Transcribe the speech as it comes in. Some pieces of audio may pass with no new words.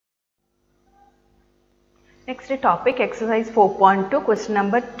Next topic, exercise 4.2, question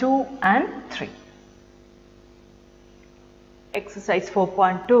number 2 and 3. Exercise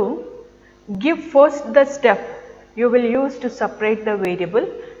 4.2, give first the step you will use to separate the variable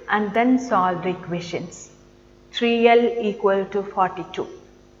and then solve the equations. 3L equal to 42.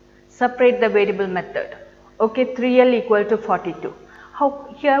 Separate the variable method. Okay, 3L equal to 42.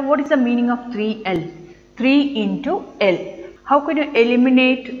 Here what is the meaning of 3L? 3 into L. How could you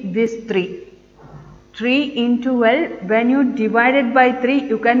eliminate this 3? 3 into L, when you divide it by 3,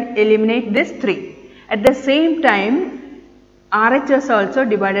 you can eliminate this 3. At the same time, RHS also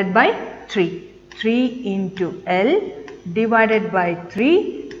divided by 3. 3 into L divided by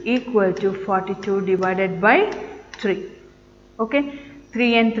 3 equal to 42 divided by 3. Okay,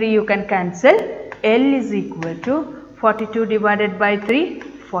 3 and 3 you can cancel. L is equal to 42 divided by 3,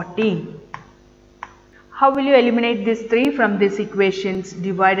 14. How will you eliminate this 3 from these equations?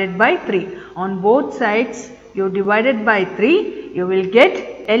 Divided by 3. On both sides you divided by 3, you will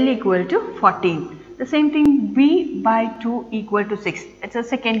get L equal to 14. The same thing, B by 2 equal to 6. It's a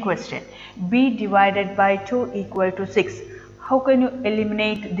second question. B divided by 2 equal to 6. How can you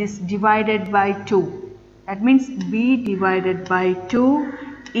eliminate this divided by 2? That means B divided by 2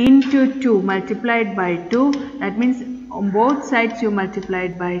 into 2 multiplied by 2. That means on both sides you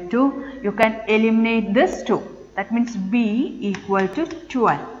multiplied by 2. You can eliminate this 2. That means B equal to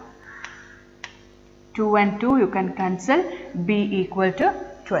 12. 2 and 2 you can cancel. B equal to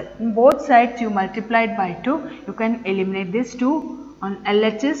 12. On both sides you multiplied by 2. You can eliminate this 2 on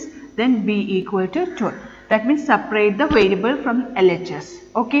LHS. Then B equal to 12. That means separate the variable from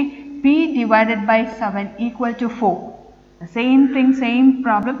LHS. Okay. P divided by 7 equal to 4. The same thing, same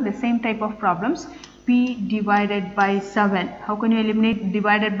problem, the same type of problems. P divided by 7. How can you eliminate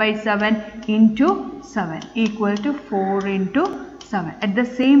divided by 7 into 7 equal to 4 into 7. At the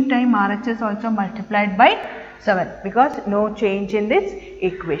same time, RHS also multiplied by 7 because no change in this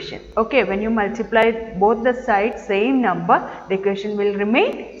equation. Okay, when you multiply both the sides same number, the equation will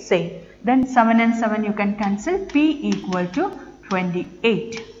remain same. Then 7 and 7 you can cancel. P equal to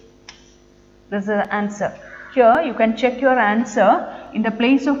 28. This is the answer. Here you can check your answer. In the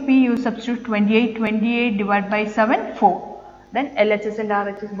place of P you substitute 28. 28 divided by 7, 4. Then LHS and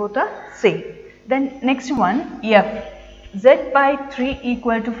RHS both are same. Then next one, F. Z by 3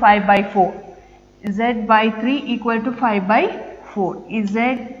 equal to 5 by 4. Z by 3 equal to 5 by 4. Is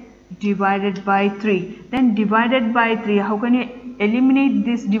Z divided by 3. Then divided by 3. How can you eliminate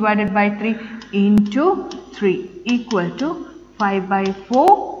this divided by 3? Into 3 equal to 5 by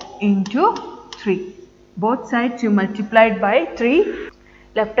 4 into 3. Both sides you multiplied by 3.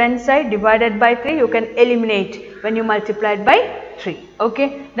 Left hand side divided by 3 you can eliminate when you multiplied by 3.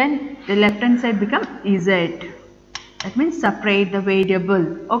 Okay. Then the left hand side become Z. That means separate the variable.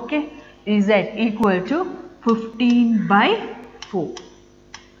 Okay. Z equal to 15 by 4.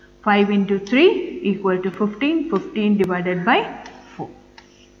 5 into 3 equal to 15. 15 divided by 4.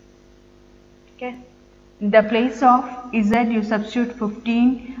 Okay. In the place of Z you substitute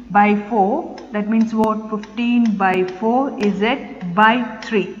 15 by 4. That means what? 15 by 4 is Z by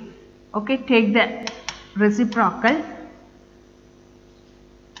 3. Okay. Take the reciprocal.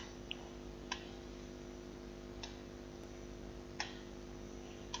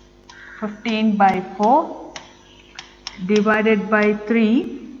 (15 by 4) divided by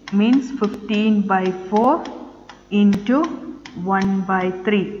 3 means 15 by 4 into 1 by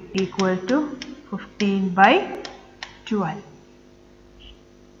 3 equal to 15 by 12.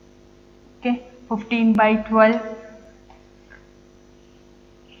 Okay, 15 by 12.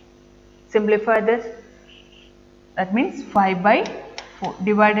 Simplify this. That means 5 by 4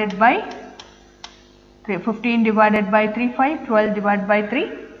 divided by 3. 15 divided by 3, 5. 12 divided by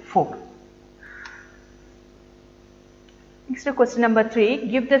 3, 4. Next to question number 3.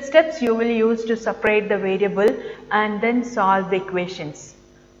 Give the steps you will use to separate the variable and then solve the equations.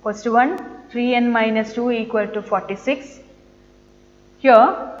 First one, 3n minus 2 equal to 46.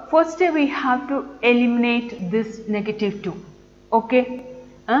 Here, first we have to eliminate this negative 2. Okay.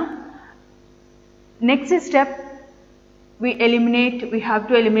 Next step, we have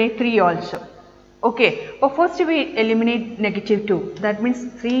to eliminate 3 also. Okay. But first we eliminate negative 2. That means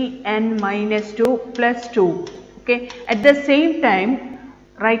 3n minus 2 plus 2. Okay. At the same time,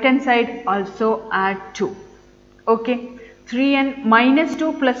 right hand side also add 2. Okay. 3n minus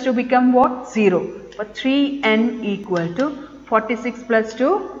 2 plus 2 become what? 0. But 3n equal to 46 plus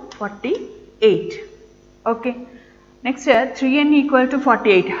 2, 48. Okay. Next here, 3n equal to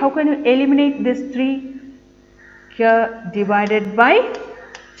 48. How can you eliminate this 3? Here divided by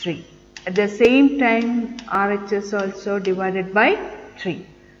 3. At the same time, RHS also divided by 3.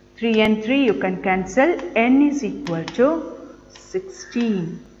 3 and 3 you can cancel. N is equal to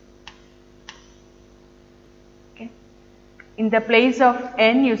 16. Okay. In the place of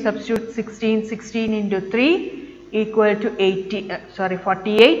n you substitute 16. 16 into 3 equal to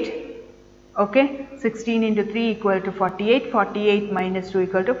 48. Okay. 16 into 3 equal to 48. 48 minus 2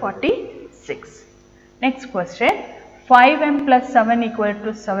 equal to 46. Next question. 5m plus 7 equal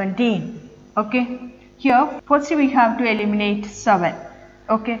to 17. Okay. Here first we have to eliminate 7.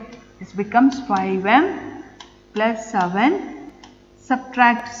 Okay. This becomes 5m plus 7.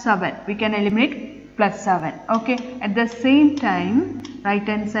 Subtract 7. We can eliminate plus 7. Okay. At the same time, right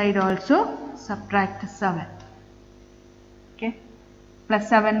hand side also subtract 7. Okay. Plus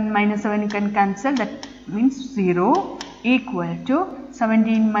 7 minus 7 you can cancel. That means 0 equal to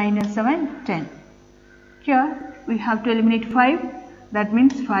 17 minus 7, 10. Here we have to eliminate 5. That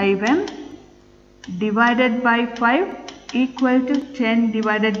means 5m divided by 5 equal to 10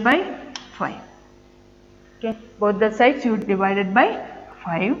 divided by 5. Okay. Both the sides you divided by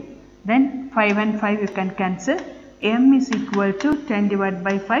 5. Then 5 and 5 you can cancel. M is equal to 10 divided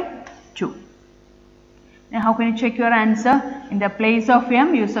by 5, 2. Now how can you check your answer? In the place of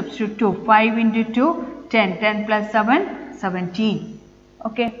m you substitute 2. 5 into 2, 10. 10 plus 7, 17.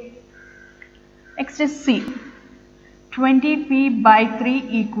 Okay. Next is C. 20p by 3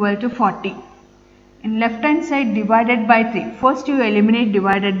 equal to 40. In left hand side divided by 3. First you eliminate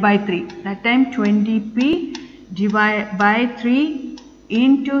divided by 3. That time 20p divided by 3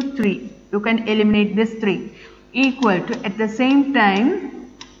 into 3. You can eliminate this 3 equal to, at the same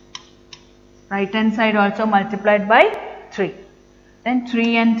time right hand side also multiplied by 3. Then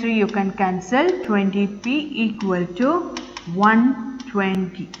 3 and 3 you can cancel. 20p equal to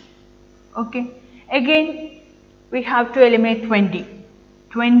 120. Okay. Again we have to eliminate 20.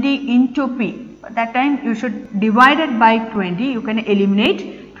 20 into p. At that time you should divide it by 20. You can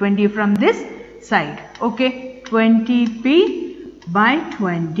eliminate 20 from this side. Okay. 20p by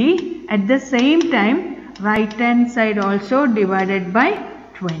 20. At the same time right hand side also divided by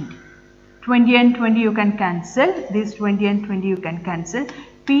 20. 20 and 20 you can cancel. This 20 and 20 you can cancel.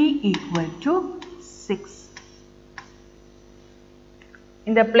 P equal to 6.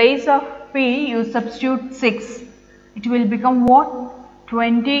 In the place of p you substitute 6. It will become what?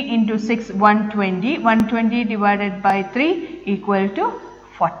 20 into 6, 120. 120 divided by 3 equal to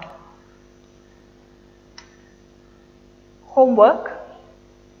 40. Homework.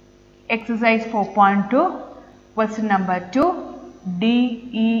 Exercise 4.2. Question number 2. D,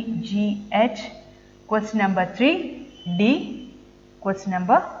 E, G, H. Question number 3. D. Question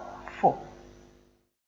number